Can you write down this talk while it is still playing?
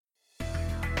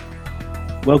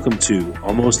Welcome to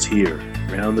Almost Here,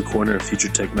 Round the Corner Future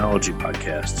Technology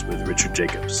Podcasts with Richard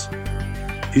Jacobs.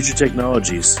 Future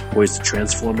technologies poised to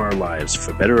transform our lives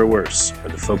for better or worse are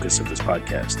the focus of this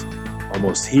podcast.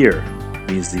 Almost here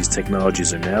means these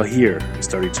technologies are now here and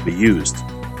starting to be used,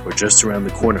 or just around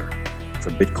the corner,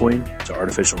 from Bitcoin to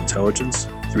artificial intelligence,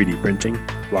 3D printing,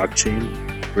 blockchain,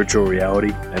 virtual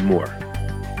reality, and more.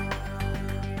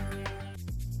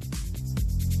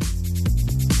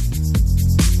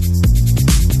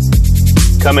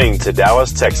 Coming to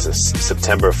Dallas, Texas,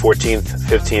 September 14th,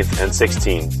 15th, and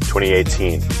 16th,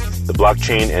 2018, the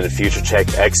Blockchain and Future Tech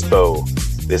Expo.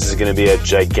 This is going to be a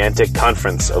gigantic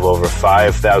conference of over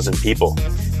 5,000 people.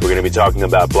 We're going to be talking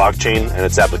about blockchain and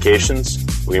its applications.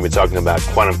 We're going to be talking about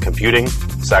quantum computing,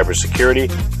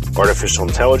 cybersecurity, artificial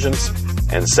intelligence,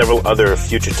 and several other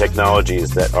future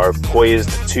technologies that are poised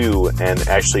to and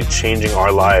actually changing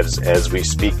our lives as we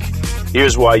speak.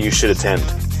 Here's why you should attend.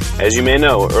 As you may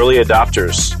know, early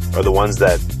adopters are the ones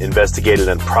that investigated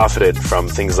and profited from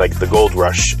things like the gold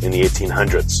rush in the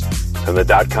 1800s, from the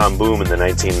dot-com boom in the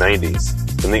 1990s,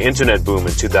 from the internet boom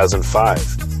in 2005,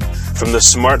 from the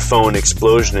smartphone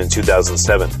explosion in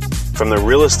 2007, from the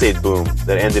real estate boom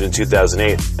that ended in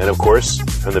 2008, and of course,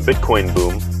 from the Bitcoin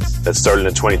boom that started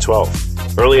in 2012.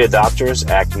 Early adopters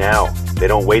act now. They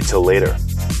don't wait till later.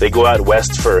 They go out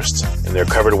west first. In their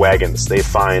covered wagons, they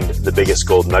find the biggest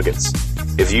gold nuggets.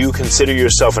 If you consider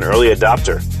yourself an early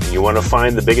adopter and you want to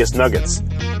find the biggest nuggets,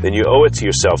 then you owe it to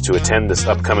yourself to attend this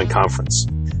upcoming conference.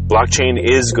 Blockchain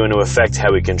is going to affect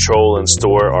how we control and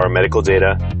store our medical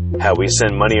data, how we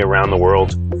send money around the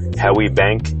world, how we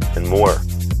bank, and more.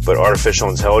 But artificial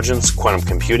intelligence, quantum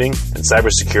computing, and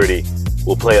cybersecurity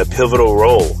will play a pivotal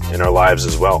role in our lives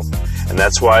as well. And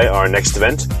that's why our next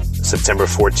event, September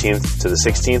 14th to the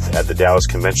 16th at the Dallas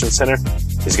Convention Center,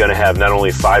 is going to have not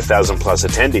only 5,000 plus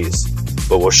attendees,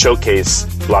 but will showcase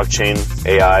blockchain,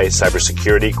 AI,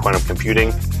 cybersecurity, quantum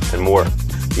computing, and more.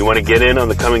 You want to get in on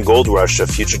the coming gold rush of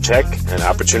future tech and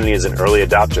opportunity as an early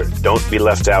adopter. Don't be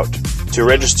left out. To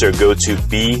register, go to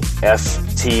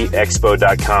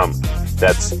bftexpo.com.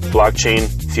 That's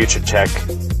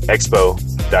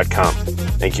blockchainfuturetechexpo.com.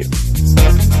 Thank you.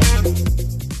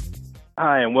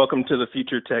 Hi, and welcome to the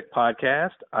Future Tech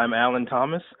Podcast. I'm Alan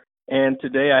Thomas, and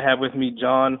today I have with me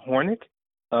John Hornick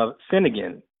of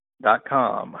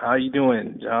Finnegan.com. How are you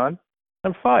doing, John?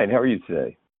 I'm fine. How are you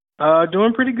today?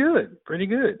 Doing pretty good.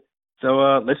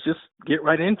 So let's just get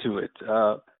right into it.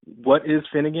 What is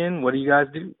Finnegan? What do you guys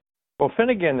do? Well,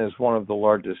 Finnegan is one of the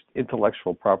largest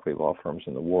intellectual property law firms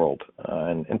in the world.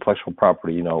 And intellectual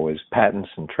property, is patents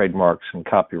and trademarks and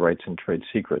copyrights and trade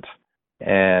secrets.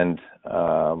 And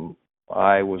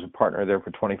I was a partner there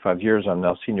for 25 years. I'm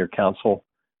now senior counsel.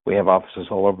 We have offices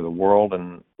all over the world.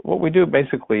 And what we do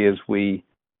basically is we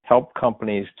help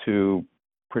companies to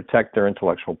protect their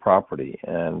intellectual property.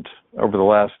 And over the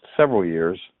last several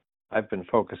years, I've been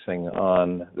focusing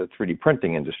on the 3D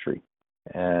printing industry.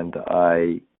 And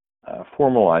I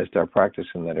formalized our practice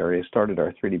in that area, started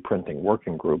our 3D printing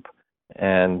working group.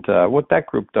 And what that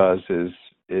group does is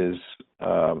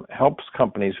helps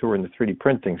companies who are in the 3D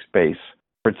printing space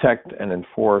protect and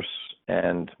enforce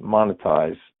and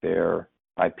monetize their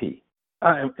IP.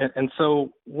 And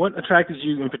so what attracted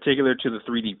you in particular to the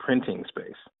 3D printing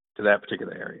space, to that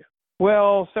particular area?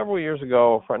 Well, several years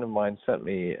ago, a friend of mine sent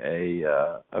me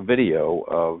a video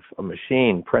of a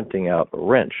machine printing out a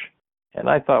wrench. And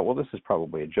I thought, well, this is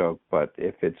probably a joke, but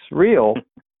if it's real,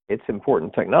 it's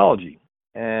important technology.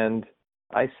 And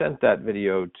I sent that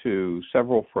video to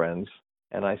several friends,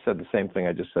 and I said the same thing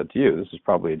I just said to you. This is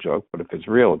probably a joke, but if it's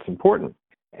real, it's important.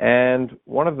 And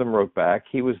one of them wrote back.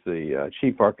 He was the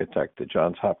chief architect at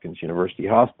Johns Hopkins University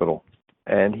Hospital.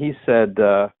 And he said,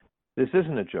 this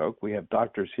isn't a joke. We have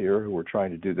doctors here who are trying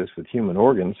to do this with human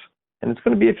organs. And it's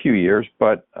going to be a few years,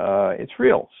 but it's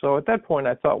real. So at that point,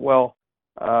 I thought, well,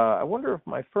 I wonder if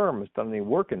my firm has done any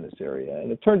work in this area.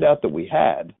 And it turned out that we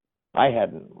had. I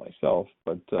hadn't myself,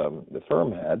 but the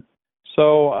firm had.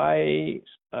 So I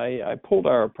pulled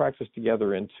our practice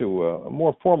together into a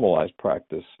more formalized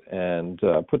practice and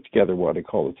put together what I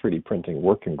call the 3D printing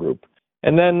working group.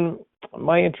 And then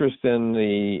my interest in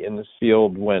this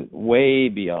field went way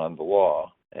beyond the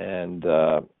law, and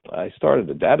I started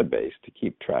a database to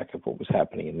keep track of what was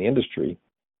happening in the industry.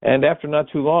 And after not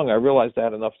too long, I realized I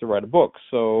had enough to write a book.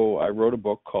 So I wrote a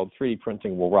book called 3D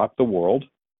Printing Will Rock the World,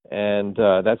 and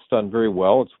that's done very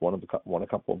well. It's won a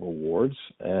couple of awards,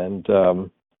 and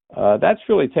that's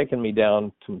really taken me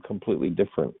down to completely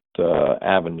different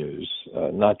avenues,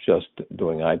 not just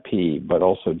doing IP, but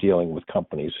also dealing with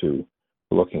companies who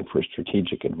are looking for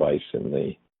strategic advice in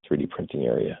the 3D printing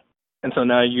area. And so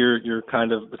now you're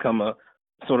kind of become a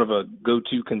sort of a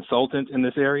go-to consultant in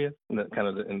this area, in the kind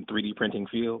of in 3D printing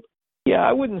field? Yeah,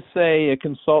 I wouldn't say a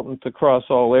consultant across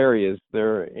all areas.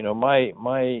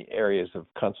 My areas of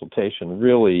consultation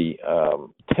really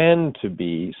tend to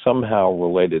be somehow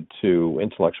related to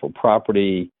intellectual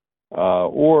property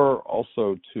or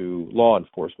also to law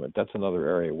enforcement. That's another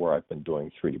area where I've been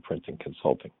doing 3D printing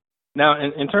consulting. Now,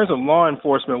 in terms of law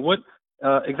enforcement,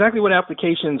 exactly what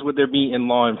applications would there be in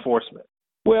law enforcement?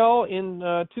 Well, in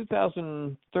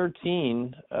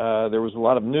 2013, there was a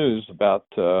lot of news about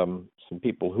some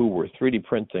people who were 3D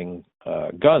printing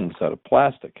guns out of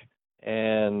plastic.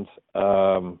 And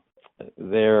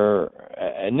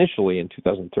initially in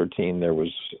 2013, there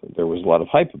was a lot of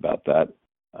hype about that.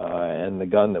 And the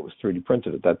gun that was 3D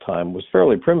printed at that time was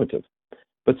fairly primitive.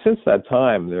 But since that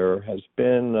time, there has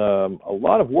been a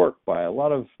lot of work by a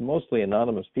lot of mostly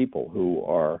anonymous people who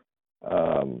are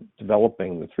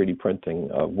developing the 3D printing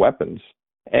of weapons.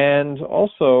 And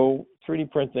also,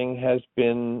 3D printing has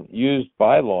been used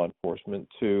by law enforcement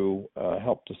to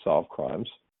help to solve crimes.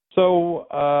 So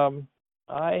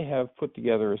I have put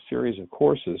together a series of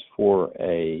courses for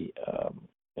an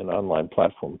online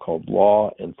platform called Law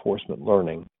Enforcement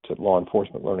Learning. It's at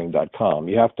lawenforcementlearning.com.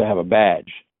 You have to have a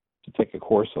badge to take a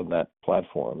course on that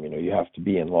platform. You have to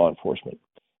be in law enforcement.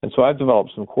 And so I've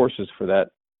developed some courses for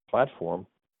that platform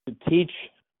to teach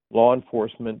law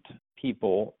enforcement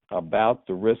people about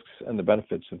the risks and the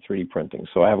benefits of 3D printing.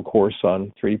 So I have a course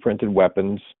on 3D printed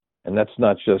weapons, and that's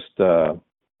not just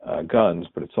guns,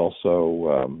 but it's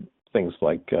also things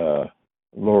like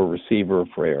lower receiver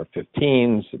for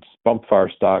AR-15s, it's bump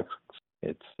fire stocks,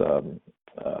 it's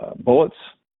bullets.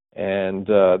 And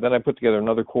then I put together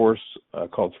another course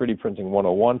called 3D Printing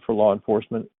 101 for law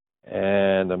enforcement.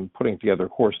 And I'm putting together a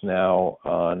course now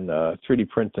on 3D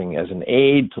printing as an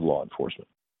aid to law enforcement.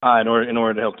 In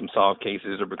order to help them solve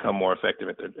cases or become more effective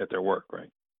at their work, right?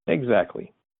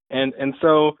 Exactly. And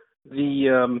so I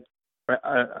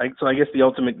guess the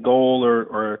ultimate goal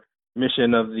or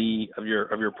mission of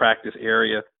your practice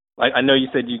area, like I know you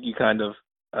said you kind of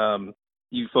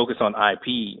you focus on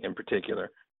IP in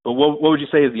particular, but what would you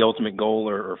say is the ultimate goal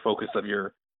or focus of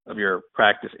your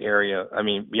practice area? I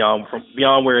mean,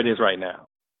 beyond where it is right now.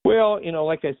 Well,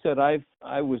 like I said, I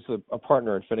was a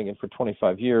partner at Finnegan for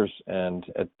 25 years, and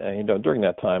during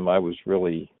that time, I was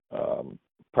really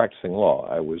practicing law.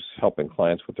 I was helping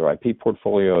clients with their IP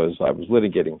portfolios. I was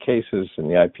litigating cases in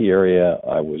the IP area.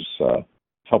 I was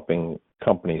helping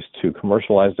companies to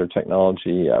commercialize their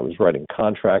technology. I was writing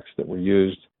contracts that were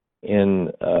used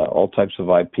in all types of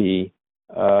IP.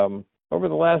 Over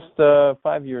the last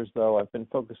 5 years, though, I've been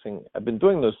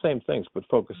doing those same things, but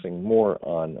focusing more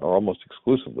on, or almost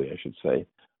exclusively, I should say,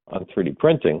 on 3D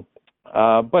printing.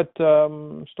 But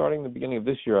starting the beginning of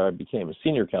this year, I became a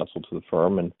senior counsel to the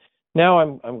firm, and now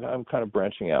I'm kind of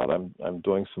branching out. I'm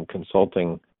doing some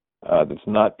consulting that's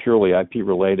not purely IP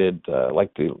related,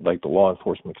 like the law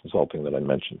enforcement consulting that I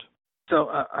mentioned. So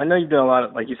I know you've done a lot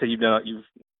of, like you said, you've done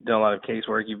a lot of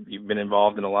casework. You've been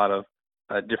involved in a lot of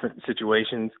different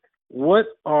situations. What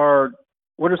are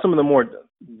some of the more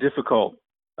difficult,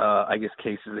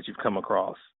 cases that you've come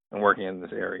across in working in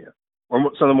this area, or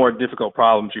some of the more difficult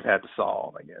problems you've had to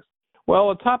solve, I guess?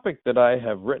 Well, a topic that I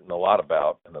have written a lot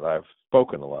about and that I've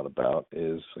spoken a lot about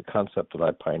is a concept that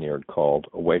I pioneered called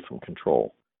away from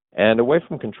control. And away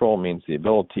from control means the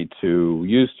ability to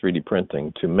use 3D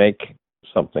printing to make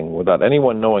something without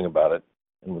anyone knowing about it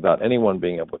and without anyone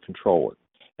being able to control it.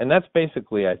 And that's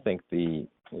basically, I think, the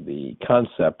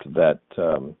concept that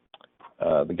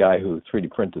the guy who 3D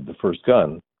printed the first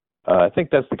gun, I think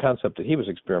that's the concept that he was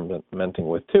experimenting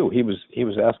with too. He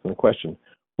was asking the question,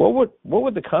 what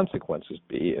would the consequences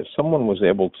be if someone was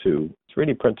able to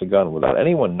 3D print a gun without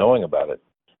anyone knowing about it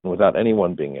and without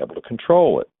anyone being able to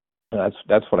control it? And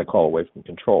that's what I call away from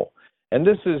control. And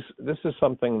this is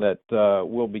something that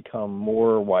will become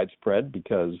more widespread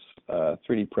because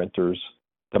 3D printers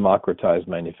democratize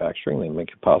manufacturing. They make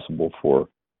it possible for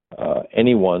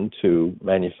anyone to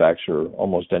manufacture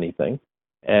almost anything.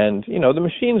 And, the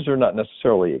machines are not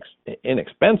necessarily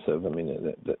inexpensive. I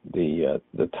mean,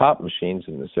 the top machines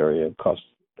in this area cost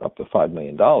up to $5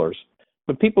 million.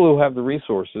 But people who have the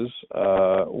resources,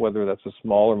 whether that's a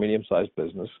small or medium-sized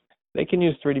business, they can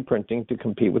use 3D printing to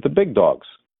compete with the big dogs.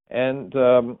 And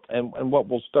what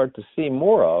we'll start to see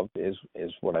more of is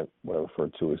what I refer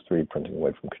to as 3D printing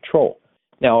away from control.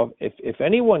 Now, if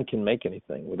anyone can make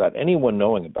anything without anyone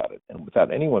knowing about it and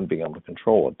without anyone being able to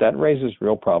control it, that raises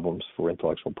real problems for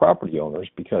intellectual property owners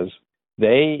because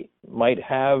they might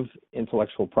have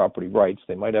intellectual property rights,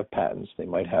 they might have patents, they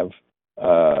might have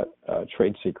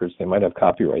trade secrets, they might have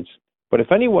copyrights. But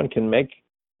if anyone can make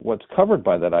what's covered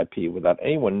by that IP without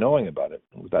anyone knowing about it,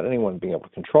 without anyone being able to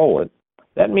control it,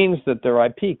 that means that their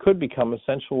IP could become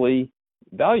essentially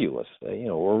valueless,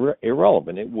 or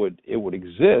irrelevant. It would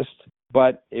exist,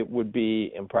 but it would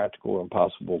be impractical or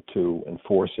impossible to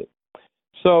enforce it.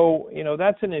 So,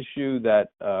 that's an issue that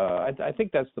I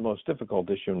think that's the most difficult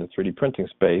issue in the 3D printing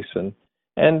space,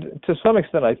 and to some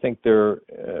extent, I think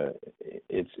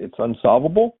it's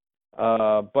unsolvable.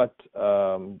 But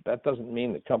that doesn't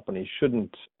mean that companies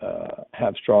shouldn't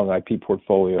have strong IP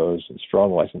portfolios and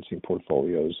strong licensing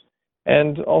portfolios.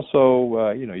 And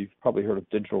also, you've probably heard of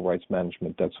digital rights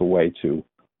management. That's a way to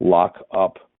lock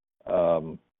up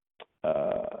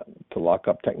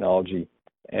technology,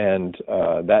 and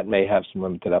that may have some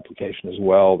limited application as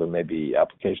well. There may be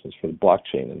applications for the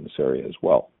blockchain in this area as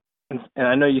well. And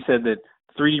I know you said that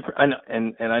 3D,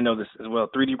 and I know this as well.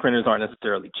 3D printers aren't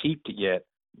necessarily cheap to get,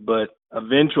 but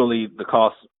eventually the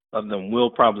cost of them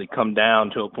will probably come down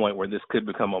to a point where this could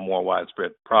become a more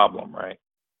widespread problem, right?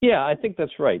 Yeah, I think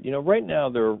that's right. Right now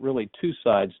there are really two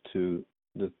sides to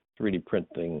the 3D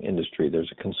printing industry.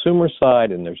 There's a consumer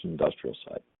side and there's an industrial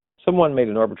side. Someone made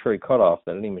an arbitrary cutoff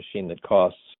that any machine that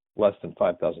costs less than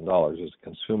 $5,000 is a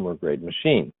consumer-grade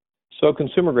machine. So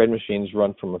consumer-grade machines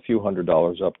run from a few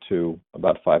 $100s up to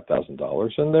about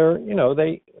 $5,000, and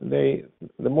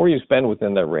the more you spend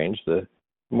within that range, the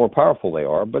more powerful they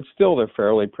are. But still, they're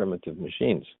fairly primitive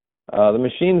machines. The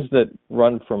machines that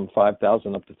run from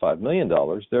 $5,000 up to $5 million,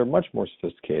 they're much more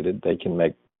sophisticated. They can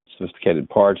make sophisticated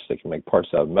parts. They can make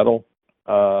parts out of metal.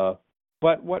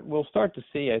 But what we'll start to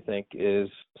see, I think, is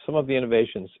some of the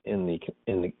innovations in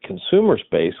the consumer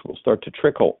space will start to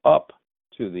trickle up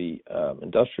to the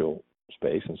industrial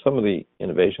space, and some of the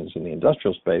innovations in the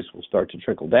industrial space will start to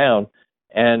trickle down,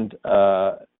 and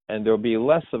there'll be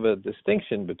less of a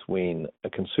distinction between a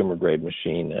consumer-grade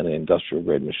machine and an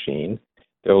industrial-grade machine.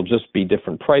 There will just be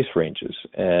different price ranges,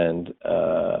 and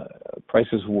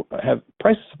prices have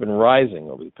been rising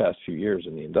over the past few years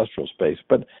in the industrial space,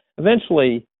 but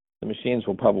eventually the machines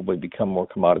will probably become more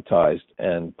commoditized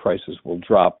and prices will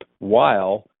drop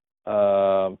while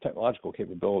technological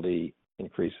capability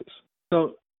increases.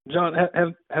 So, John,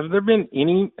 have there been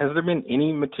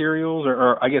any materials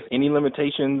or I guess any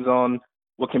limitations on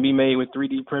what can be made with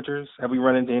 3D printers? Have we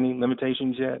run into any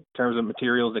limitations yet in terms of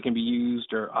materials that can be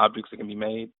used or objects that can be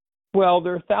made? Well,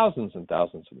 there are thousands and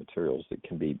thousands of materials that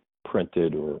can be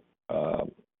printed or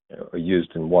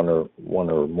used in one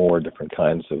or more different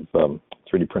kinds of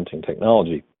 3D printing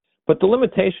technology. But the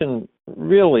limitation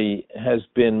really has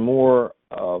been more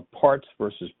parts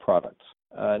versus products.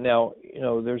 Now,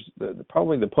 there's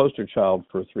probably the poster child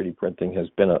for 3D printing has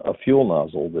been a fuel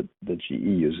nozzle that GE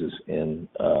uses in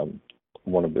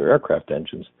one of their aircraft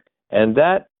engines, and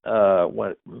that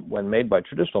when made by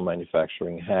traditional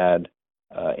manufacturing had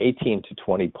 18 to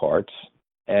 20 parts,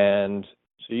 and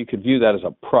so you could view that as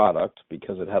a product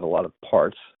because it had a lot of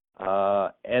parts.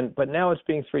 But now it's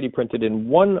being 3D printed in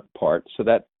one part, so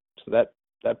that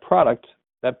part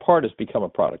has become a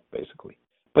product basically.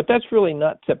 But that's really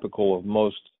not typical of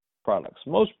most products.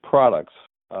 Most products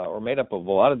are made up of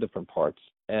a lot of different parts,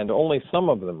 and only some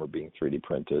of them are being 3D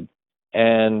printed.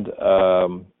 And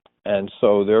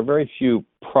so there are very few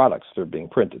products that are being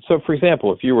printed. So, for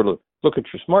example, if you were to look at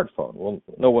your smartphone, well,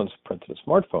 no one's printed a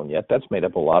smartphone yet. That's made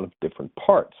up of a lot of different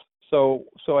parts. So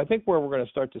I think where we're going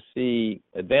to start to see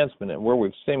advancement and where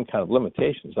we've seen kind of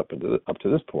limitations up to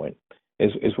this point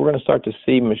is we're going to start to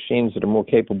see machines that are more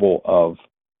capable of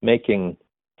making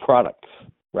products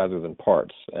rather than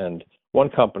parts. And one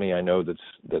company I know that's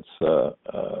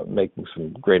making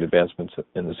some great advancements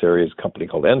in this area is a company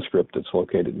called Enscript that's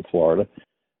located in Florida.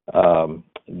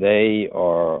 They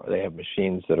have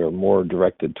machines that are more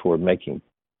directed toward making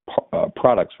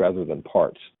products rather than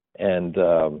parts, and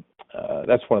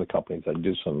that's one of the companies that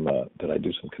I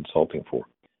do some consulting for.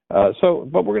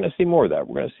 But we're going to see more of that.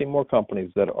 We're going to see more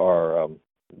companies that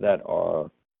are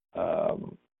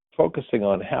focusing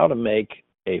on how to make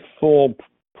a full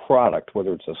product,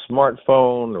 whether it's a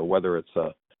smartphone or whether it's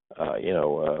a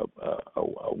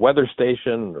weather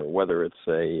station or whether it's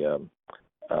a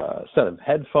set of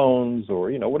headphones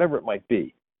or whatever it might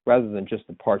be, rather than just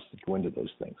the parts that go into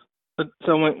those things.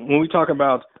 So when we talk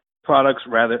about products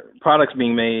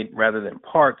being made rather than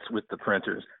parts with the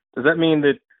printers, does that mean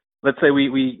that, let's say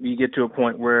we get to a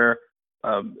point where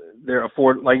they're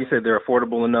like you said, they're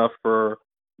affordable enough for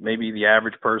maybe the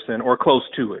average person or close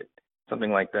to it,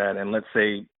 something like that, and let's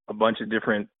say a bunch of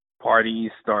different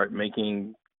parties start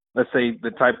making, let's say the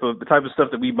type of stuff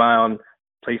that we buy on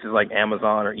places like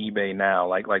Amazon or eBay now,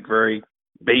 like very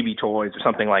baby toys or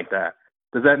something like that.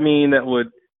 Does that mean that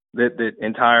would that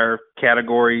entire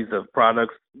categories of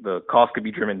products, the cost could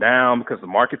be driven down because the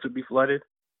markets would be flooded?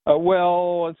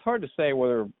 Well, it's hard to say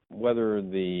whether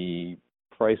the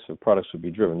price of products would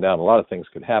be driven down. A lot of things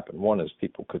could happen. One is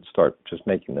people could start just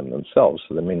making them themselves,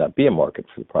 so there may not be a market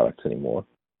for the products anymore.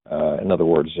 In other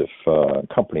words, if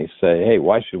companies say, hey,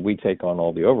 why should we take on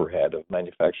all the overhead of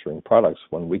manufacturing products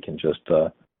when we can just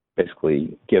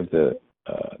basically give the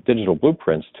digital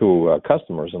blueprints to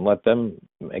customers and let them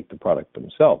make the product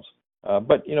themselves.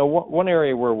 But, one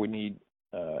area where we need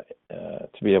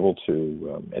to be able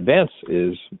to advance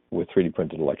is with 3D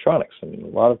printed electronics. I mean, a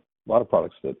lot of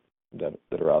products that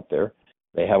are out there,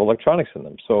 they have electronics in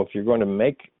them. So if you're going to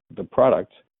make the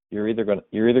product, you're going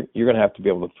to have to be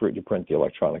able to 3D print the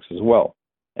electronics as well.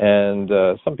 And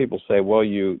some people say, well,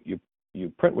 you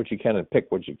print what you can and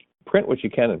pick what you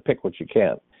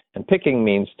can't. And picking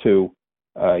means to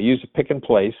use a pick and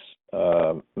place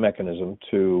mechanism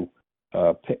to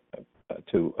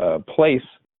place,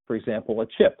 for example, a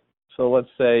chip. So let's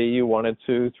say you wanted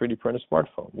to 3D print a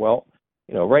smartphone. Well,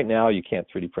 right now you can't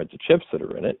 3D print the chips that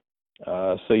are in it.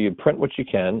 So you print what you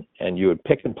can, and you would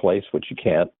pick and place what you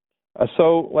can't.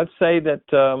 So let's say that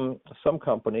some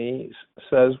company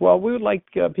says, well, we would like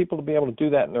people to be able to do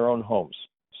that in their own homes.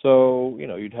 So,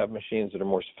 you'd have machines that are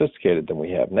more sophisticated than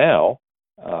we have now,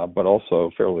 but also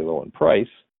fairly low in price.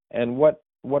 And what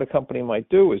a company might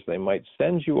do is they might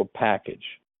send you a package,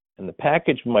 and the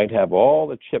package might have all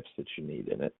the chips that you need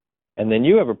in it. And then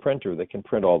you have a printer that can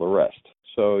print all the rest.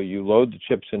 So you load the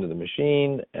chips into the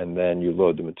machine, and then you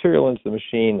load the material into the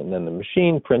machine, and then the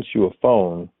machine prints you a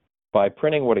phone by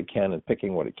printing what it can and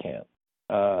picking what it can't.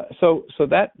 So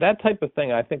that type of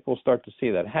thing, I think we'll start to see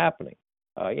that happening.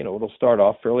 It'll start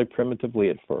off fairly primitively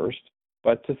at first,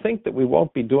 but to think that we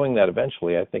won't be doing that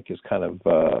eventually, I think is kind of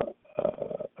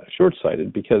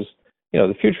short-sighted, because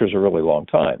the future is a really long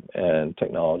time, and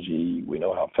technology, we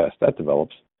know how fast that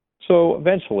develops. So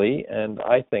eventually, and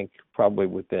I think probably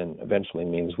eventually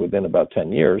means within about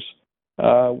 10 years,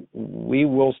 we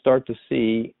will start to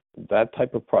see that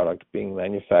type of product being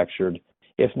manufactured,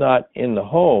 if not in the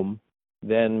home,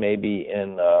 then maybe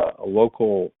in a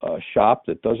local shop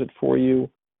that does it for you,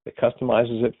 that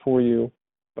customizes it for you.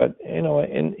 But,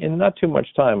 in not too much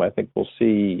time, I think we'll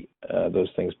see those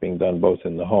things being done both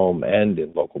in the home and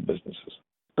in local businesses.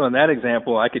 So in that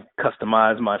example, I could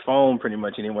customize my phone pretty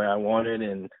much any way I wanted,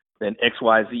 and then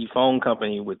XYZ phone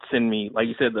company would send me, like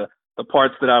you said, the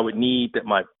parts that I would need that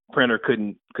my printer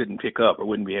couldn't pick up or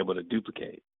wouldn't be able to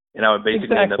duplicate. And I would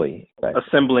basically end up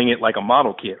assembling it like a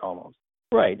model kit almost.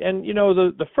 Right. And,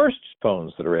 the first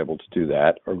phones that are able to do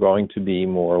that are going to be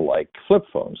more like flip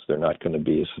phones. They're not going to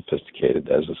be as sophisticated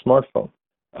as a smartphone.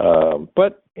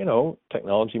 But,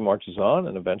 technology marches on,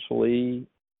 and eventually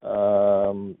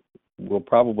we'll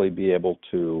probably be able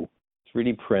to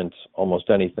 3D print almost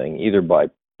anything, either by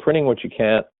printing what you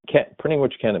can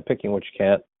and picking what you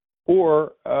can't,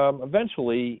 or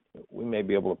eventually we may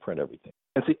be able to print everything.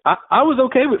 And see, I was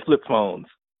okay with flip phones.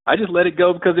 I just let it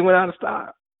go because it went out of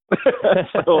style.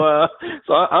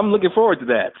 So I'm looking forward to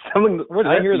that.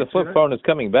 I hear the flip phone is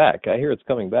coming back.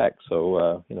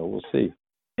 So we'll see.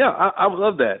 Yeah, I would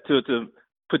love that to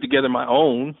put together my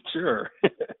own. Sure,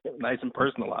 nice and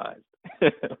personalized.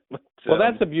 Well,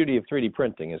 that's the beauty of 3D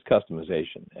printing, is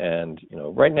customization. And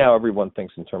right now everyone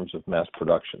thinks in terms of mass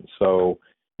production. So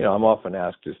I'm often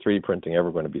asked, is 3D printing ever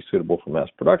going to be suitable for mass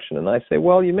production? And I say,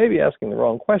 well, you may be asking the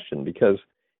wrong question, because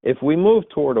if we move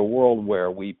toward a world where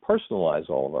we personalize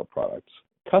all of our products,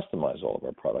 customize all of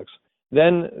our products,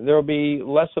 then there will be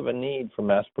less of a need for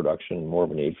mass production and more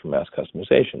of a need for mass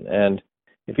customization. And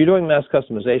if you're doing mass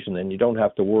customization, then you don't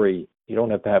have to worry, you don't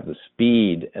have to have the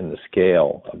speed and the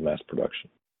scale of mass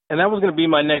production. And that was going to be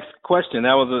my next question.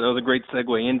 That was a great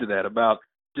segue into that, about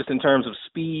just in terms of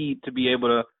speed to be able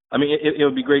to, I mean, it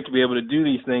would be great to be able to do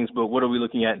these things, but what are we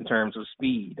looking at in terms of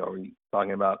speed? Are we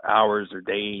talking about hours or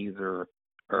days or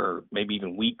maybe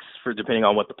even weeks, for depending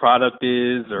on what the product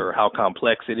is or how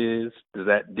complex it is? Does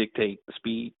that dictate the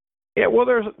speed? Yeah, well,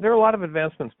 there are a lot of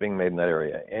advancements being made in that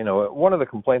area. One of the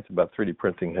complaints about 3D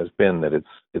printing has been that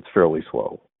it's fairly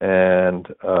slow, and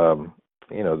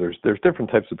there's different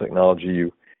types of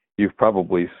technology. You've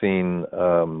probably seen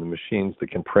the machines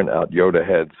that can print out Yoda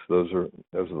heads. Those are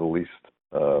the least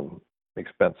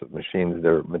expensive machines.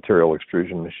 They're material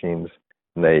extrusion machines,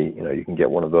 and you can get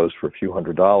one of those for a few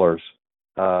 $100s.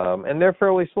 And they're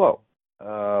fairly slow.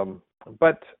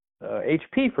 But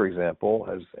HP, for example,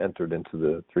 has entered into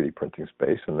the 3D printing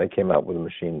space, and they came out with a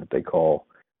machine that they call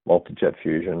multi-jet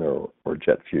fusion or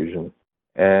jet fusion.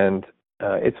 And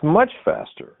it's much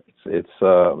faster. It's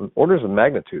orders of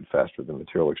magnitude faster than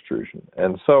material extrusion.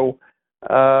 And so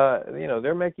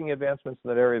They're making advancements in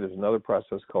that area. There's another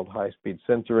process called high-speed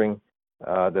sintering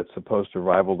that's supposed to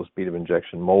rival the speed of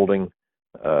injection molding.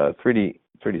 3D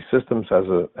Systems has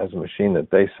a machine that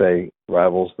they say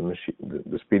rivals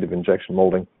the speed of injection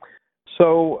molding.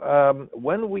 So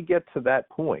when we get to that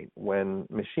point, when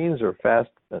machines are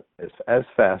as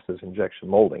fast as injection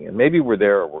molding, and maybe we're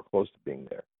there or we're close to being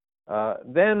there,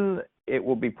 then it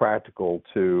will be practical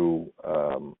to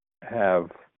have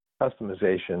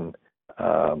customization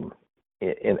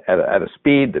at a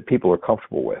speed that people are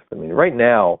comfortable with. I mean, right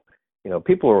now,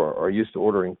 people are used to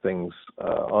ordering things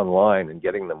online and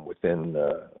getting them within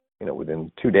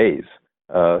 2 days.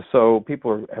 So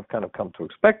people have kind of come to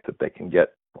expect that they can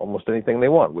get almost anything they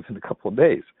want within a couple of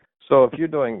days. So if you're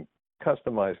doing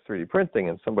customized 3D printing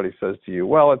and somebody says to you,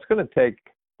 well, it's going to take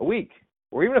a week,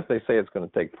 or even if they say it's going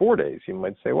to take 4 days, you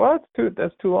might say, well,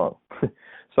 that's too long.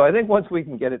 So I think once we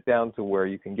can get it down to where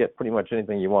you can get pretty much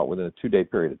anything you want within a 2-day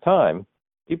period of time,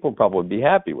 people will probably be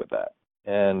happy with that.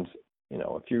 And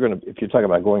if you're talking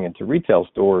about going into retail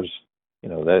stores,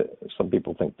 that some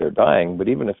people think they're dying, but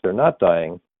even if they're not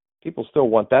dying, people still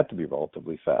want that to be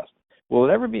relatively fast. Will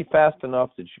it ever be fast enough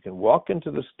that you can walk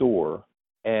into the store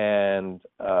and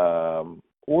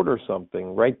order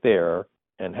something right there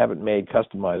and have it made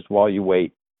customized while you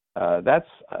wait? I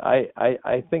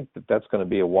think that's going to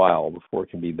be a while before it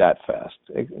can be that fast.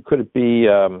 Could it be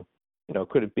that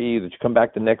you come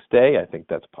back the next day? I think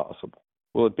that's possible.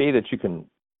 Will it be that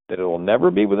it will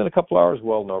never be within a couple hours?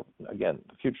 Well, no. Again,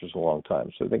 the future's a long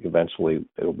time, so I think eventually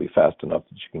it'll be fast enough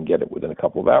that you can get it within a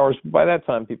couple of hours. By that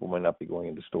time, people might not be going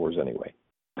into stores anyway.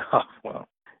 Oh, well,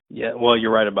 yeah. Well,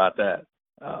 you're right about that.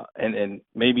 And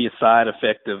maybe a side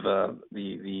effect of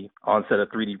the onset of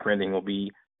 3D printing will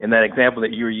be in that example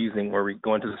that you were using, where we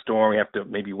go into the store and we have to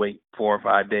maybe wait 4 or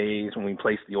 5 days when we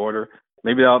place the order.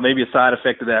 Maybe a side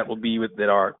effect of that will be that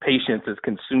our patience as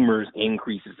consumers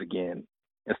increases again.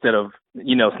 Instead of,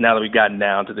 now that we've gotten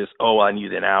down to this, I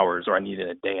need it in hours or I need it in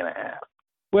a day and a half.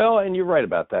 Well, and you're right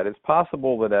about that. It's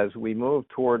possible that as we move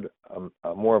toward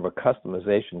more of a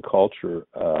customization culture,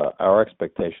 our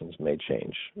expectations may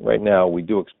change. Right now, we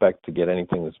do expect to get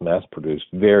anything that's mass-produced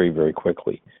very, very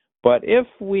quickly. But if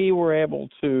we were able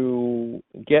to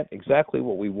get exactly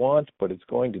what we want, but it's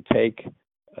going to take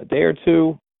a day or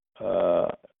two,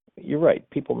 you're right.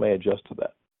 People may adjust to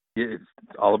that. It's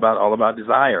all about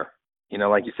desire.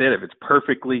 Like you said, if it's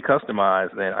perfectly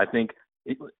customized, then I think,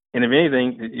 and if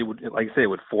anything, it would, like I say, it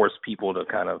would force people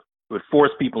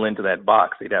into that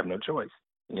box. They'd have no choice.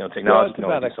 Technology can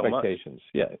only do so much. It's about expectations.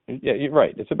 Yeah, you're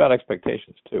right. It's about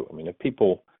expectations too. I mean, if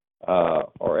people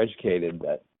are educated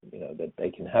that that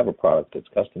they can have a product that's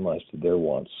customized to their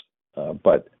wants,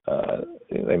 but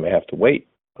they may have to wait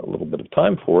a little bit of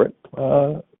time for it,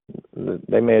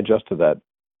 they may adjust to that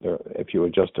if you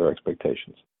adjust their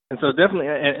expectations. And so definitely,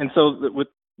 and so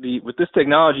with this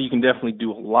technology, you can definitely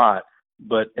do a lot.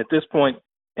 But at this point,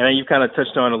 and you've kind of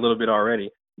touched on it a little bit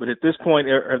already, but at this point,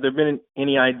 have there been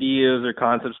any ideas or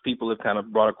concepts people have kind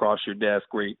of brought across your desk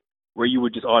where you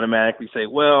would just automatically say,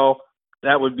 well,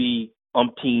 that would be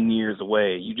umpteen years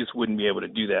away. You just wouldn't be able to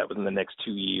do that within the next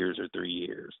 2 years or 3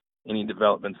 years. Any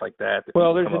developments like that?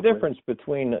 Well, there's a difference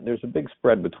there's a big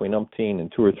spread between umpteen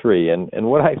and 2 or 3. And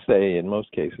what I say in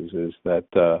most cases is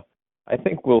that I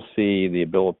think we'll see the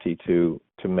ability to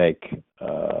make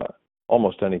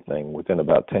almost anything within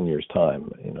about 10 years' time.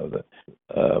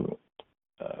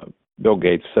 Bill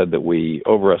Gates said that we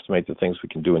overestimate the things we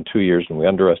can do in 2 years and we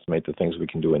underestimate the things we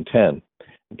can do in 10.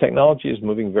 And technology is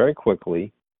moving very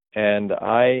quickly, and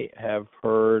I have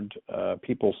heard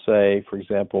people say, for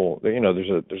example, there's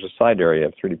a side area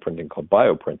of 3D printing called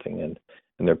bioprinting, and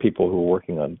there are people who are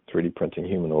working on 3D printing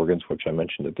human organs, which I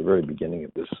mentioned at the very beginning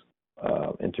of this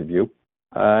interview.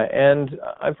 And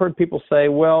I've heard people say,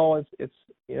 well, it's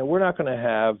we're not going to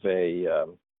have a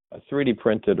 3D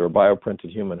printed or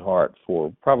bioprinted human heart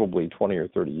for probably 20 or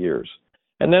 30 years.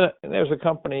 And then there's a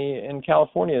company in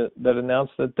California that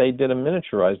announced that they did a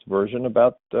miniaturized version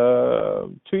about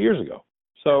 2 years ago.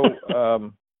 So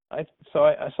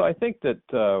I think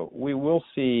that we will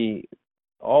see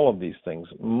all of these things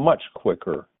much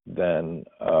quicker than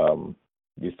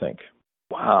you think.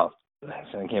 Wow. I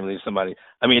can't believe somebody.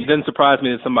 I mean, it doesn't surprise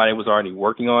me that somebody was already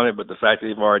working on it, but the fact that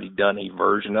they've already done a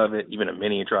version of it, even a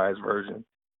miniaturized version,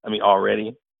 I mean,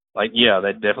 already,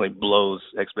 that definitely blows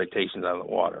expectations out of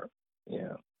the water.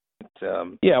 Yeah.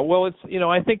 Well,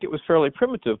 I think it was fairly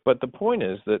primitive, but the point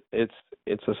is that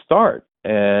it's a start,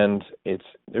 and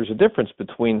there's a difference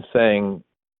between saying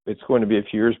it's going to be a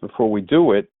few years before we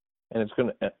do it, and it's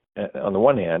going to, on the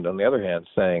one hand, on the other hand,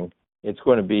 saying it's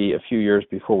going to be a few years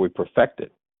before we perfect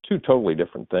it. Two totally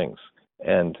different things.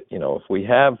 And if we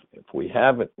have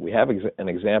an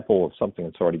example of something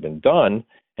that's already been done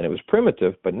and it was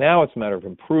primitive, but now it's a matter of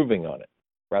improving on it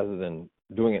rather than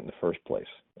doing it in the first place.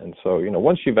 And so,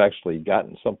 once you've actually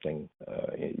gotten something,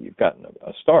 you've gotten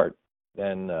a start,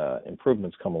 then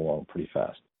improvements come along pretty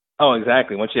fast. Oh,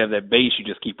 exactly. Once you have that base, you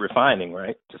just keep refining,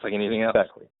 right? Just like anything else.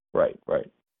 Exactly. Right.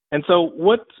 And so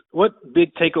what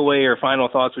big takeaway or final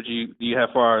thoughts do you have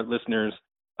for our listeners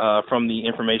from the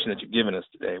information that you've given us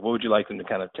today? What would you like them to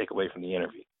kind of take away from the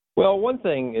interview? Well, one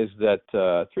thing is that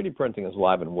 3D printing is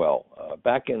alive and well.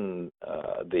 Back in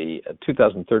the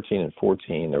 2013 and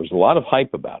 14, there was a lot of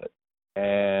hype about it,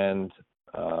 and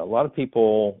a lot of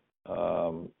people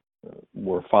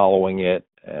were following it,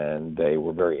 and they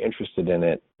were very interested in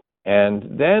it.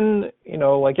 And then,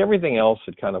 like everything else,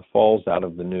 it kind of falls out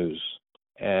of the news,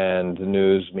 and the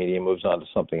news media moves on to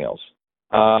something else.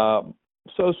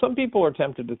 So some people are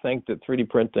tempted to think that 3D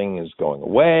printing is going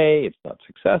away, it's not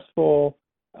successful.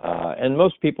 And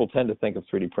most people tend to think of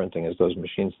 3D printing as those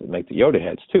machines that make the Yoda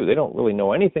heads too. They don't really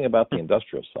know anything about the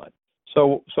industrial side.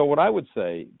 So what I would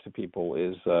say to people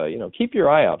is, keep your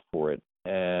eye out for it,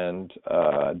 and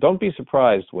don't be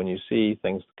surprised when you see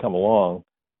things come along.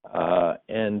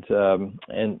 And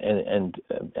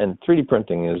 3D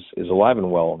printing is alive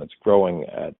and well, and it's growing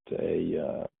at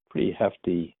a pretty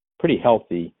healthy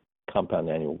compound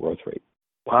annual growth rate.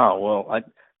 Wow. Well,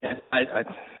 that's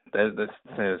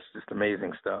just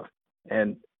amazing stuff.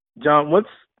 And John, what's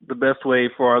the best way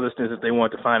for our listeners if they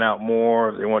want to find out more,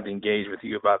 if they want to engage with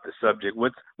you about this subject?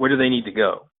 Where do they need to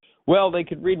go? Well, they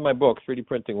could read my book, 3D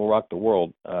Printing Will Rock the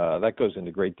World. That goes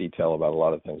into great detail about a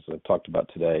lot of things that I've talked about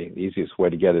today. The easiest way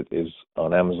to get it is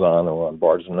on Amazon or on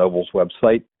Barnes & Noble's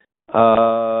website.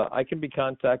 I can be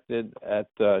contacted at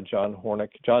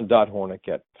john.hornick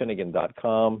at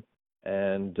finnegan.com.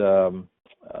 And,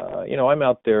 I'm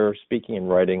out there speaking and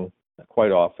writing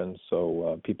quite often,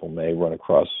 so people may run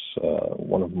across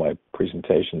one of my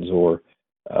presentations or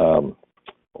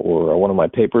one of my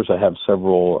papers. I have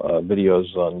several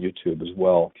videos on YouTube as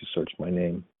well, if you search my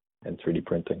name and 3D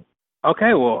printing.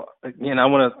 Okay, well, again, I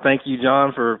want to thank you,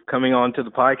 John, for coming on to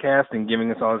the podcast and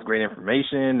giving us all this great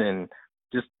information. And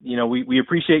just, we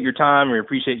appreciate your time. We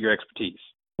appreciate your expertise.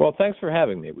 Well, thanks for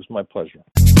having me. It was my pleasure.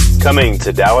 Coming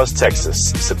to Dallas,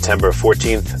 Texas, September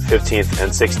 14th, 15th,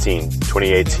 and 16th,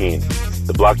 2018,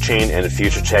 the Blockchain and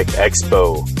Future Tech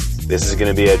Expo. This is going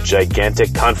to be a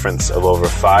gigantic conference of over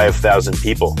 5,000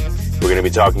 people. We're going to be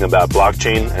talking about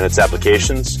blockchain and its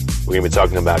applications. We're going to be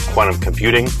talking about quantum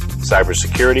computing,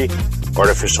 cybersecurity,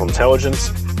 artificial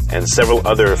intelligence, and several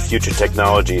other future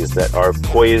technologies that are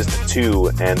poised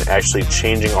to and actually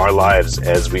changing our lives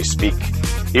as we speak.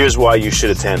 Here's why you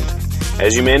should attend.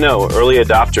 As you may know, early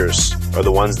adopters are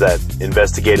the ones that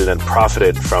investigated and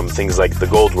profited from things like the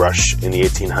gold rush in the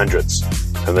 1800s,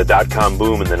 from the dot-com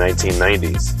boom in the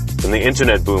 1990s, from the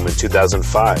internet boom in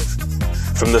 2005,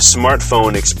 from the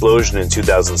smartphone explosion in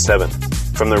 2007,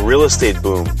 from the real estate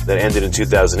boom that ended in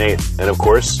 2008, and of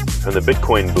course, from the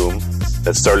Bitcoin boom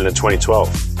that started in 2012.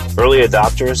 Early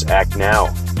adopters act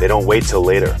now. They don't wait till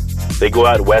later. They go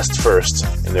out west first.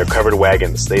 In their covered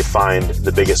wagons, they find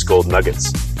the biggest gold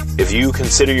nuggets. If you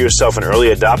consider yourself an early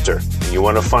adopter and you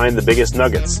want to find the biggest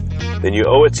nuggets, then you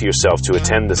owe it to yourself to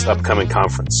attend this upcoming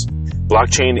conference.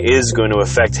 Blockchain is going to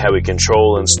affect how we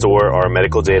control and store our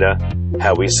medical data,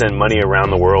 how we send money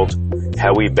around the world,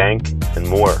 how we bank, and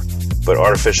more. But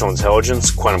artificial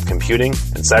intelligence, quantum computing,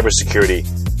 and cybersecurity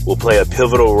will play a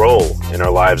pivotal role in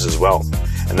our lives as well.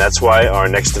 And that's why our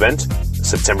next event,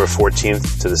 September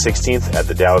 14th to the 16th at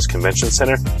the Dallas Convention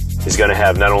Center, is going to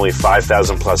have not only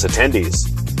 5,000 plus attendees,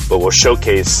 but will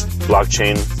showcase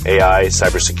blockchain, AI,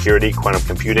 cybersecurity, quantum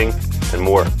computing, and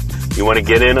more. You want to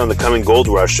get in on the coming gold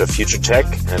rush of future tech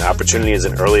and opportunity as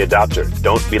an early adopter.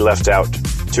 Don't be left out.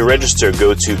 To register,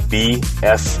 go to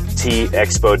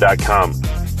bftexpo.com.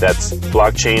 That's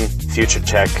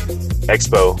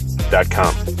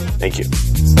blockchainfuturetechexpo.com. Thank you.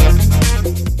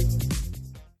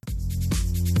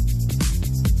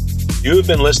 You have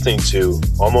been listening to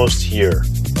Almost Here,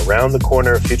 Around the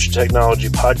Corner Future Technology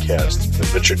podcast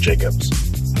with Richard Jacobs.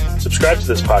 Subscribe to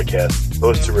this podcast,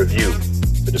 post a review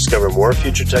to discover more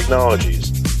future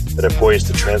technologies that are poised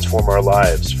to transform our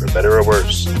lives for better or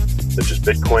worse, such as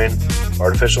Bitcoin,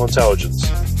 artificial intelligence,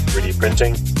 3D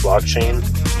printing, blockchain,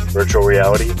 virtual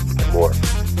reality, and more.